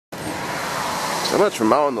Not much for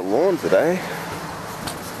mowing the lawn today.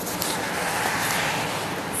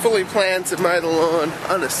 Fully planned to mow the lawn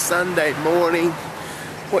on a Sunday morning.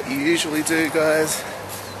 What you usually do, guys.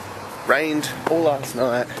 Rained all last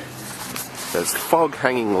night. There's fog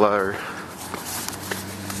hanging low.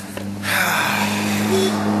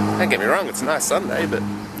 Don't get me wrong, it's a nice Sunday, but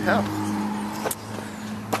hell,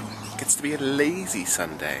 gets to be a lazy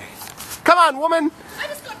Sunday. Come on, woman! I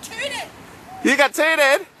just got tooted! You got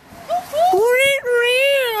tooted?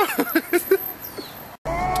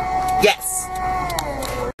 Yes!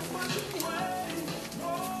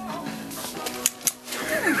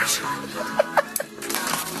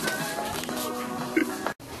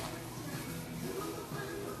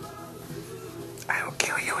 I will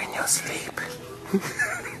kill you in your sleep.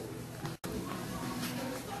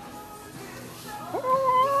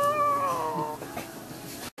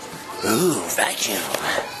 Ooh, vacuum.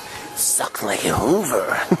 Suck like a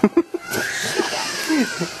Hoover.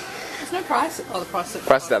 There's no price. Oh, the price is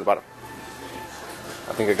Price is down the bottom.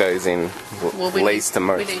 I think it goes in least to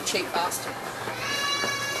most. We need cheap bastard.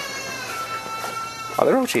 Oh,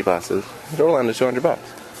 they're all cheap asses. They're all under $200.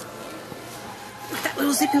 That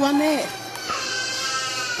little zippy one there.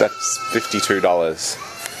 That's $52.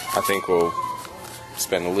 I think we'll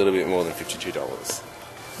spend a little bit more than $52.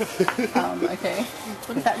 Okay.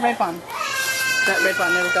 Look at that red one. That red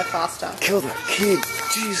one, it'll go faster. Kill that kid.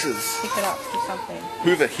 Jesus. Pick it up, do something.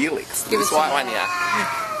 Hoover Helix. Give this us white one, yeah.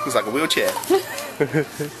 Looks like a wheelchair. That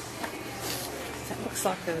looks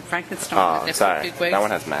like a Frankenstein. Oh, sorry. That one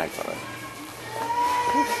has mags on it.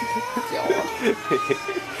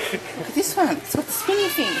 Look at this one. It's got the spinny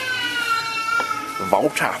thing.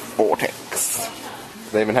 Volta Vortex.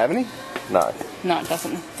 Do they even have any? No. No, it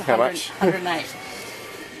doesn't. It's How much? 108.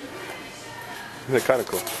 They're kind of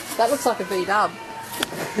cool. That looks like a V-dub.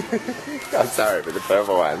 I'm sorry, but the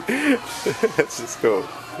purple one. That's just cool.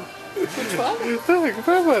 Which one? Oh, the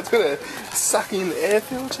purple one's got a suck in air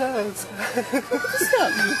filters. This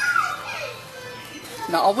one.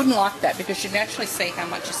 No, I wouldn't like that because you can actually see how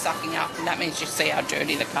much you're sucking up, and that means you see how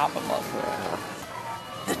dirty the carpet was. Yeah.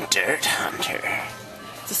 The Dirt Hunter.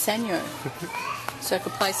 It's a Sanyo. So I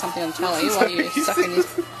could play something on telly while you're sucking this.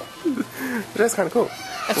 That's kind of cool.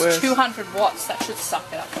 It's 200 watts. That should suck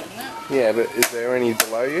it up, shouldn't it? Yeah, but is there any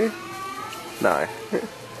below you? No.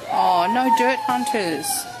 Oh, no Dirt Hunters.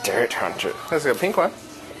 Dirt Hunter. That's a pink one.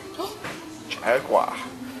 Jaguar.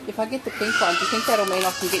 If I get the pink one, do you think that'll mean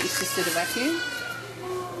I can get your sister to vacuum?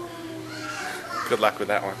 Good luck with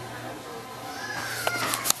that one.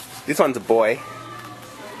 This one's a boy.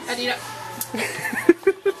 How do you know?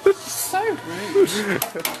 So rude.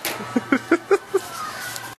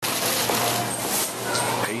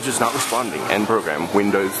 Page is not responding. End program.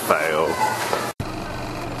 Windows fail.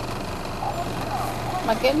 Am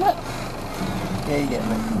I getting it? Yeah, you get it.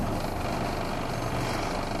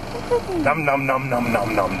 Num num num num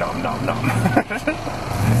num num num num num.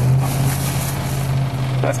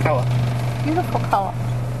 Nice colour. Beautiful colour.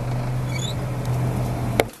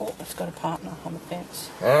 Oh, it's got a partner on the fence.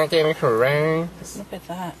 Okay, me hooray. Look at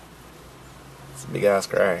that. It's a big ass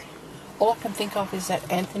grey. All I can think of is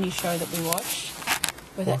that Anthony show that we watched,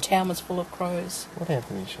 where that town was full of crows. What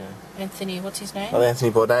Anthony show? Anthony, what's his name? Oh, Anthony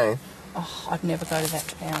Bourdain. Oh, I'd never go to that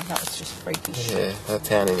town. That was just freaky shit. Yeah, that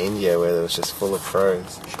town in India where it was just full of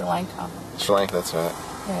crows. Sri Lanka. Sri Lanka, that's right.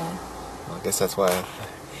 Yeah. Well, I guess that's why.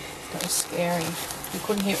 That was scary. You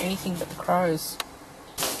couldn't hear anything but the crows.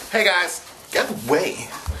 Hey guys, get away.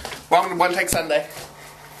 Welcome to One Take Sunday.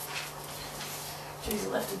 Jeez, you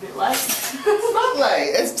left a bit late. It's not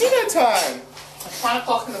late, it's dinner time. It's 1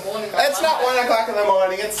 o'clock in the morning. It's not 1 o'clock in the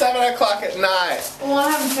morning, it's 7 o'clock at night. Well, I'm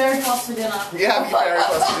having fairy cloth for dinner. You're having fairy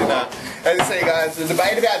cloth for dinner. As you see guys, the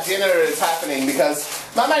debate about dinner is happening because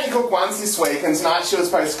Mum only cooked once this week and tonight she was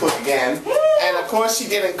supposed to cook again. And of course she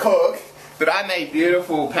didn't cook, but I made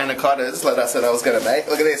beautiful panna cottas like I said I was going to make.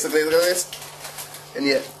 Look at this, look at this, look at this. And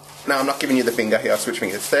yet, no, I'm not giving you the finger here, I'll switch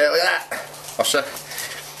fingers. There, look at that. I'll show.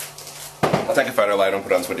 I'll take a photo later and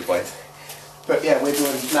put it on Twitter, please. But yeah, we're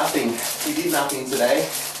doing nothing. We did nothing today.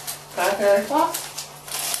 Fairy cloth.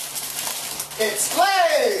 It's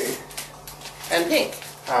blue and pink.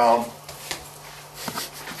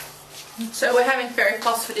 So we're having fairy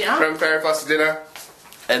cloths for dinner. From fairy cloth for dinner,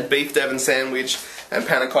 and beef Devon sandwich, and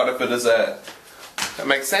panna cotta for dessert. That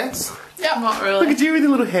makes sense? Yeah, not really. Look at you with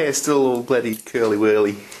your little hair still all bloody curly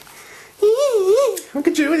whirly. Look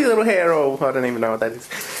at you with your little hair all, I don't even know what that is.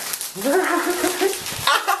 Ow!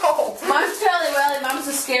 Mine's curly whirly, mum's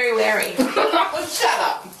a scary wary. Shut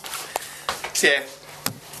up! So yeah,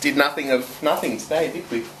 did nothing of nothing today, did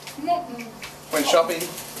we? Went shopping.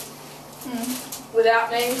 Without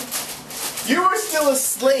me. You were still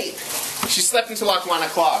asleep. She slept until like 1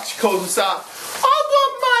 o'clock. She called us up. I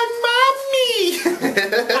want my mummy.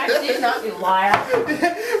 I did not, you liar.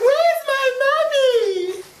 Where's my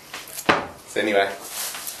mummy? So anyway.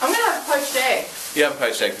 I'm going to have a poached egg. You have a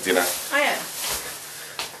poached egg for dinner. I am.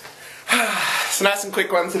 It's a nice and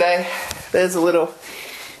quick one today. There's a little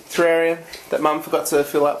terrarium that Mum forgot to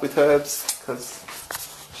fill up with herbs because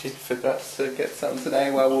she forgot to get some today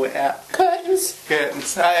while we were out. Curtains.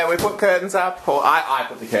 Curtains. Oh yeah, we put curtains up. Or I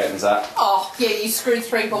put the curtains up. Oh, yeah, you screwed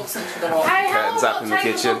 3 hooks into the wall. Hey, curtains up in the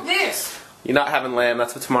kitchen. This? You're not having lamb,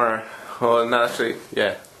 that's for tomorrow. Or no, actually,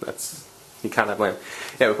 yeah, that's, you can't have lamb.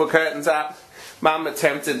 Yeah, we put curtains up. Mum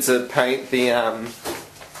attempted to paint the,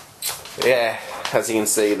 yeah, as you can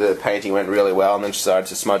see, the painting went really well, and then she decided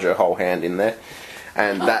to smudge her whole hand in there.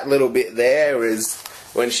 And that little bit there is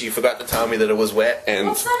when she forgot to tell me that it was wet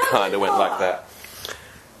and kind of went like that.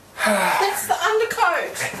 That's the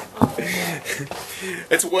undercoat.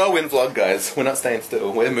 It's a whirlwind vlog, guys. We're not staying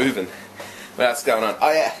still. We're moving. What else is going on?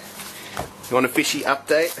 Oh yeah. You want a fishy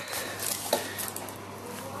update?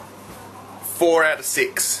 4 out of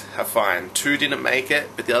 6 are fine. 2 didn't make it,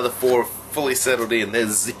 but the other 4 are fully settled in. They're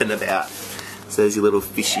zipping about. So there's your little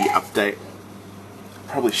fishy update.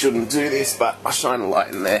 Probably shouldn't do this, but I'll shine a light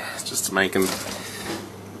in there just to make them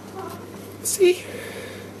see.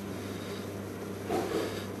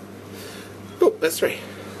 Oh, that's 3.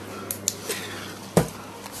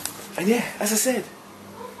 And yeah, as I said,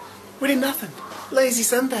 we did nothing. Lazy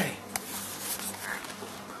Sunday.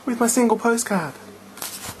 With my single postcard.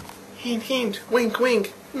 Hint, hint, wink,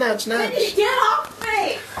 wink, nudge, nudge. Get off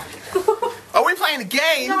me! Are we playing a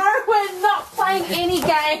game? No, we're not playing any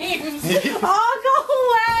games. Oh, go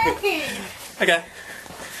away! Okay.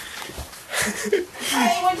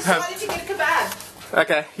 Hey, why did you get a kebab?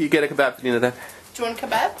 Okay, you get a kebab for dinner then. Do you want a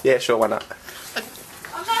kebab? Yeah, sure, why not?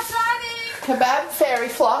 I'm not trying. Kebab, fairy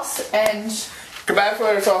floss, and... Kebab,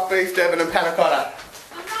 fairy soft beef, Devon and panna cotta.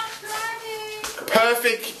 I'm not trying.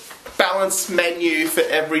 Perfect balanced menu for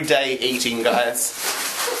everyday eating, guys.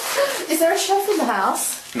 Is there a chef in the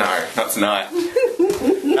house? No, not tonight. Bye. I'm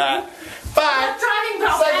driving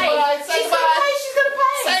past. Say goodbye. Say She's goodbye. gonna pay. She's gonna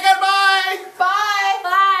pay. Say goodbye. Bye.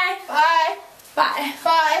 Bye. Bye. Bye.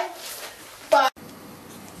 Bye. Bye.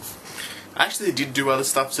 I actually did do other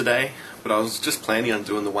stuff today, but I was just planning on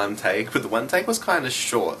doing the one take, but the one take was kind of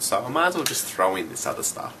short, so I might as well just throw in this other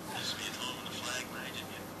stuff.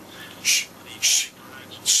 Shh. Shh.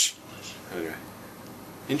 Shh. Anyway.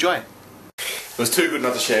 Enjoy. It was too good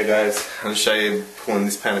not to share, guys. I'll show you pulling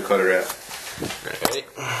this panna cotta out. Ready?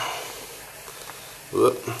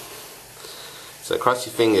 Whoop. So cross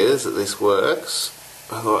your fingers that this works.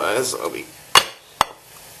 Otherwise, I'll be...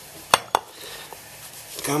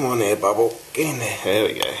 Come on there, Bubble. Get in there. There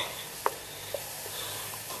we go.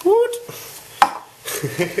 Woot.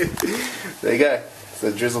 There you go.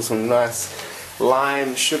 So drizzle some nice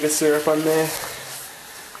lime sugar syrup on there.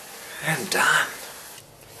 And done.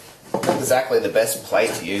 Not exactly the best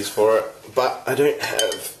plate to use for it, but I don't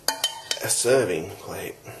have a serving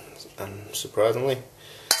plate, unsurprisingly.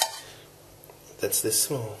 That's this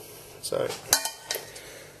small, so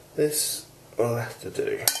this I'll have to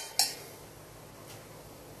do.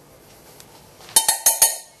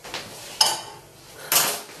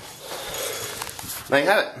 There you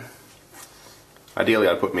have it. Ideally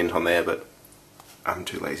I'd put mint on there, but I'm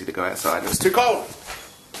too lazy to go outside. It's too cold.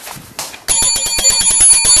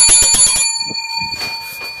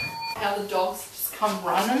 How the dogs just come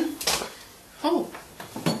running. Oh.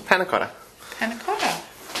 Panna cotta. Panna cotta.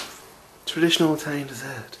 Traditional Italian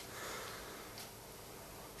dessert.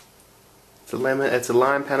 It's a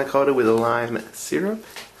lime panna cotta with a lime syrup.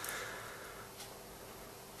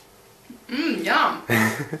 Mmm, yum.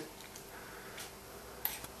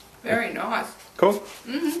 Very nice. Cool?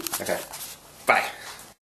 Okay. Bye.